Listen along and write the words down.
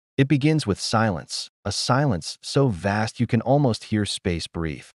It begins with silence, a silence so vast you can almost hear space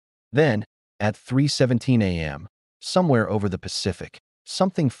breathe. Then, at 3:17 a.m., somewhere over the Pacific,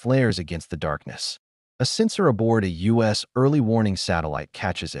 something flares against the darkness. A sensor aboard a U.S. early warning satellite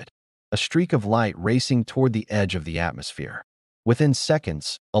catches it, a streak of light racing toward the edge of the atmosphere. Within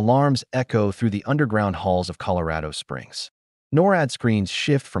seconds, alarms echo through the underground halls of Colorado Springs. NORAD screens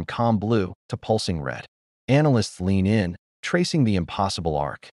shift from calm blue to pulsing red. Analysts lean in, tracing the impossible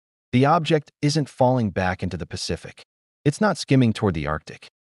arc. The object isn't falling back into the Pacific. It's not skimming toward the Arctic.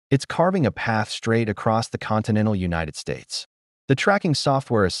 It's carving a path straight across the continental United States. The tracking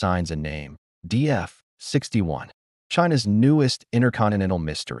software assigns a name, DF-61, China's newest intercontinental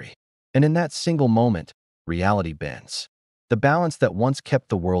mystery. And in that single moment, reality bends. The balance that once kept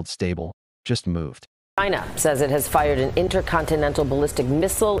the world stable just moved. China says it has fired an intercontinental ballistic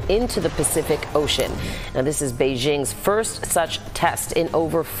missile into the Pacific Ocean. Now, this is Beijing's first such test in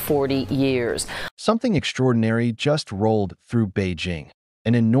over 40 years. Something extraordinary just rolled through Beijing.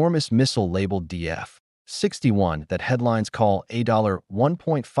 An enormous missile labeled DF-61 that headlines call a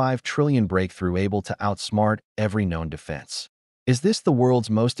 $1.5 trillion breakthrough able to outsmart every known defense. Is this the world's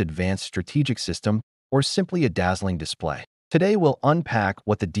most advanced strategic system, or simply a dazzling display? Today we'll unpack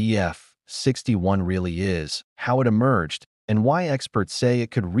what the DF-61 really is, how it emerged, and why experts say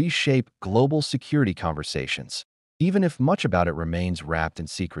it could reshape global security conversations, even if much about it remains wrapped in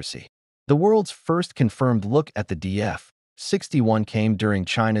secrecy. The world's first confirmed look at the DF-61 came during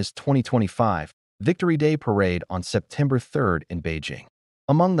China's 2025 Victory Day parade on September 3rd in Beijing.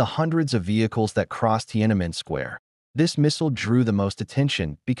 Among the hundreds of vehicles that crossed Tiananmen Square, this missile drew the most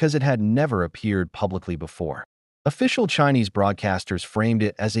attention because it had never appeared publicly before. Official Chinese broadcasters framed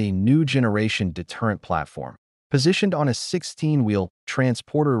it as a new-generation deterrent platform, positioned on a 16-wheel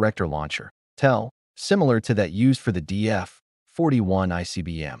transporter-erector launcher, similar to that used for the DF-41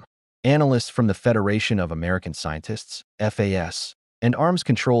 ICBM. Analysts from the Federation of American Scientists, FAS, and Arms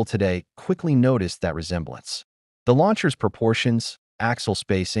Control today quickly noticed that resemblance. The launcher's proportions, axle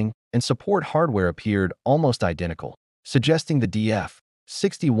spacing, and support hardware appeared almost identical, suggesting the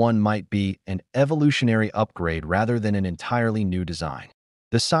DF-61 might be an evolutionary upgrade rather than an entirely new design.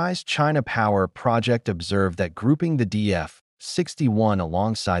 The Size China Power Project observed that grouping the DF-61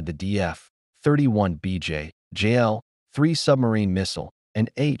 alongside the DF-31BJ, JL-3 submarine missile, and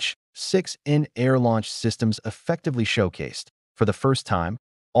H-6N air-launched systems effectively showcased, for the first time,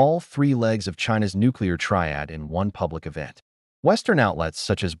 all three legs of China's nuclear triad in one public event. Western outlets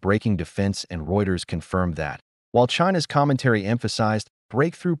such as Breaking Defense and Reuters confirmed that, while China's commentary emphasized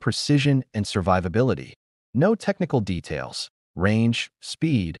breakthrough precision and survivability, no technical details, range,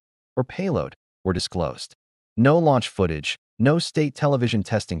 speed, or payload were disclosed. No launch footage, no state television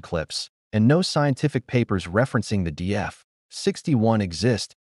testing clips, and no scientific papers referencing the DF-61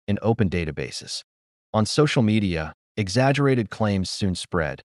 exist in open databases. On social media, exaggerated claims soon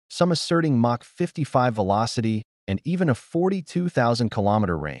spread, some asserting Mach 55 velocity and even a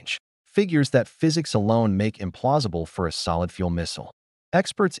 42,000-kilometer range, figures that physics alone make implausible for a solid-fuel missile.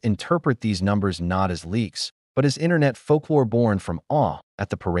 Experts interpret these numbers not as leaks, but as internet folklore born from awe at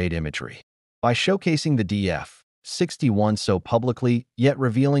the parade imagery. By showcasing the DF-61 so publicly, yet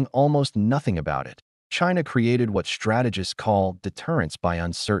revealing almost nothing about it, China created what strategists call deterrence by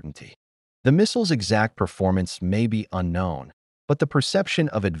uncertainty. The missile's exact performance may be unknown, but the perception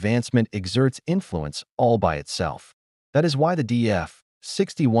of advancement exerts influence all by itself. That is why the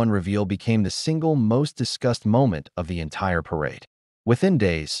DF-61 reveal became the single most discussed moment of the entire parade. Within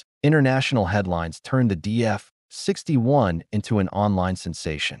days, international headlines turned the DF-61 into an online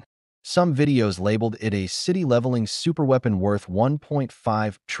sensation. Some videos labeled it a city-leveling superweapon worth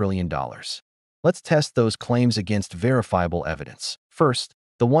 $1.5 trillion. Let's test those claims against verifiable evidence. First,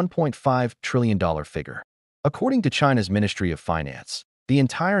 the $1.5 trillion figure. According to China's Ministry of Finance, the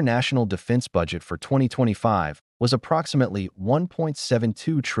entire national defense budget for 2025 was approximately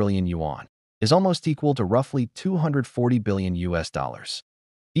 1.72 trillion yuan, is almost equal to roughly 240 billion US dollars.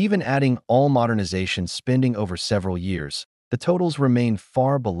 Even adding all modernization spending over several years, the totals remain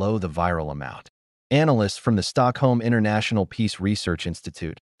far below the viral amount. Analysts from the Stockholm International Peace Research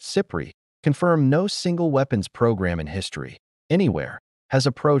Institute, SIPRI, confirm no single weapons program in history, anywhere, has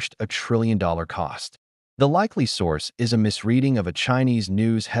approached $1 trillion cost. The likely source is a misreading of a Chinese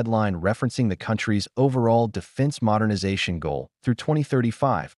news headline referencing the country's overall defense modernization goal through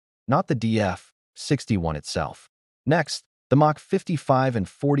 2035, not the DF-61 itself. Next, the Mach 55 and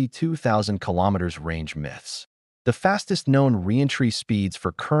 42,000 kilometers range myths. The fastest known re-entry speeds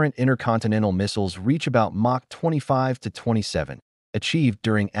for current intercontinental missiles reach about Mach 25 to 27, achieved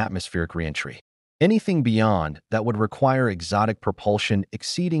during atmospheric re-entry. Anything beyond that would require exotic propulsion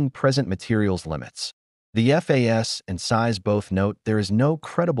exceeding present materials limits. The FAS and size both note there is no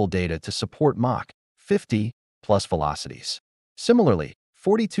credible data to support Mach 50 plus velocities. Similarly,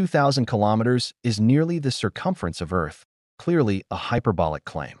 42,000 kilometers is nearly the circumference of Earth, clearly a hyperbolic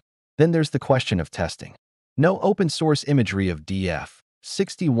claim. Then there's the question of testing. No open-source imagery of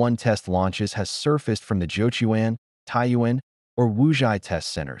DF-61 test launches has surfaced from the Zhoushuan, Taiyuan, or Wuzhai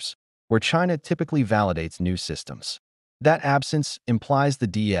test centers, where China typically validates new systems. That absence implies the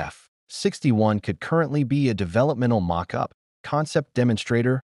DF-61 could currently be a developmental mock-up, concept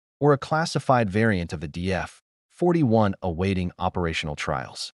demonstrator, or a classified variant of the DF-41 awaiting operational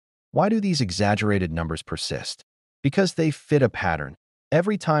trials. Why do these exaggerated numbers persist? Because they fit a pattern.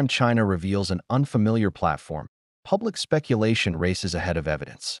 Every time China reveals an unfamiliar platform, public speculation races ahead of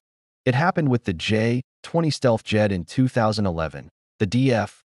evidence. It happened with the J-20 stealth jet in 2011, the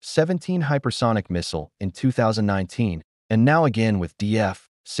DF-17 hypersonic missile in 2019, and now again with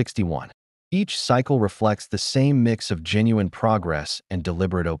DF-61. Each cycle reflects the same mix of genuine progress and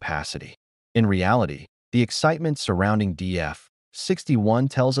deliberate opacity. In reality, the excitement surrounding DF-61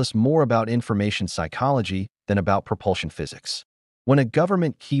 tells us more about information psychology than about propulsion physics. When a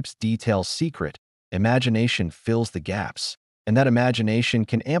government keeps details secret, imagination fills the gaps, and that imagination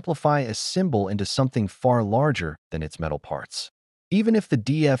can amplify a symbol into something far larger than its metal parts. Even if the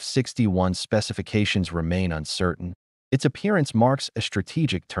DF-61 specifications remain uncertain, its appearance marks a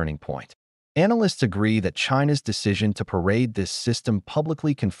strategic turning point. Analysts agree that China's decision to parade this system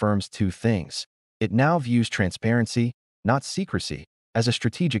publicly confirms two things. It now views transparency, not secrecy, as a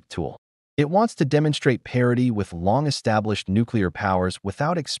strategic tool. It wants to demonstrate parity with long-established nuclear powers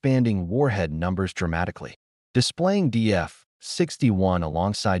without expanding warhead numbers dramatically. Displaying DF-61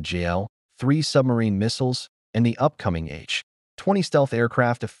 alongside JL-3 submarine missiles and the upcoming H-20 stealth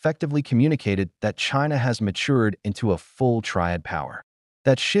aircraft effectively communicated that China has matured into a full triad power.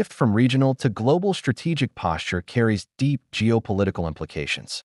 That shift from regional to global strategic posture carries deep geopolitical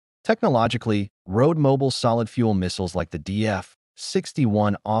implications. Technologically, road-mobile solid-fuel missiles like the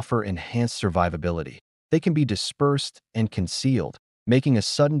DF-61 offer enhanced survivability. They can be dispersed and concealed, making a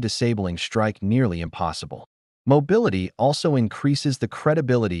sudden disabling strike nearly impossible. Mobility also increases the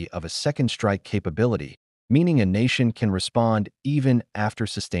credibility of a second strike capability, meaning a nation can respond even after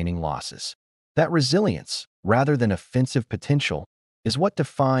sustaining losses. That resilience, rather than offensive potential, is what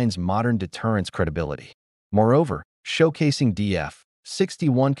defines modern deterrence credibility. Moreover, showcasing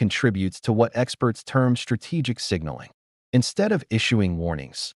DF-61 contributes to what experts term strategic signaling. Instead of issuing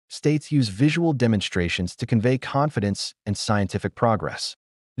warnings, states use visual demonstrations to convey confidence and scientific progress.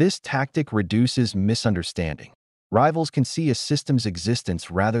 This tactic reduces misunderstanding. Rivals can see a system's existence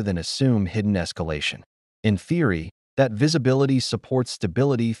rather than assume hidden escalation. In theory, that visibility supports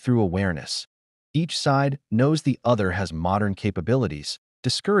stability through awareness. Each side knows the other has modern capabilities,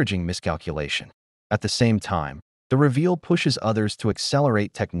 discouraging miscalculation. At the same time, the reveal pushes others to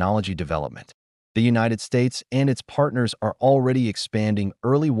accelerate technology development. The United States and its partners are already expanding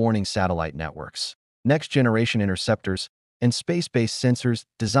early warning satellite networks, next-generation interceptors, and space-based sensors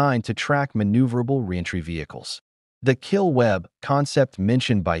designed to track maneuverable reentry vehicles. The kill web concept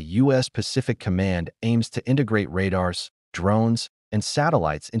mentioned by U.S. Pacific Command aims to integrate radars, drones, and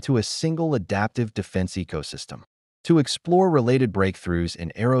satellites into a single adaptive defense ecosystem. To explore related breakthroughs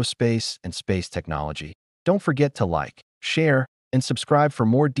in aerospace and space technology, don't forget to like, share, and subscribe for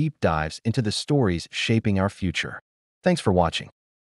more deep dives into the stories shaping our future. Thanks for watching.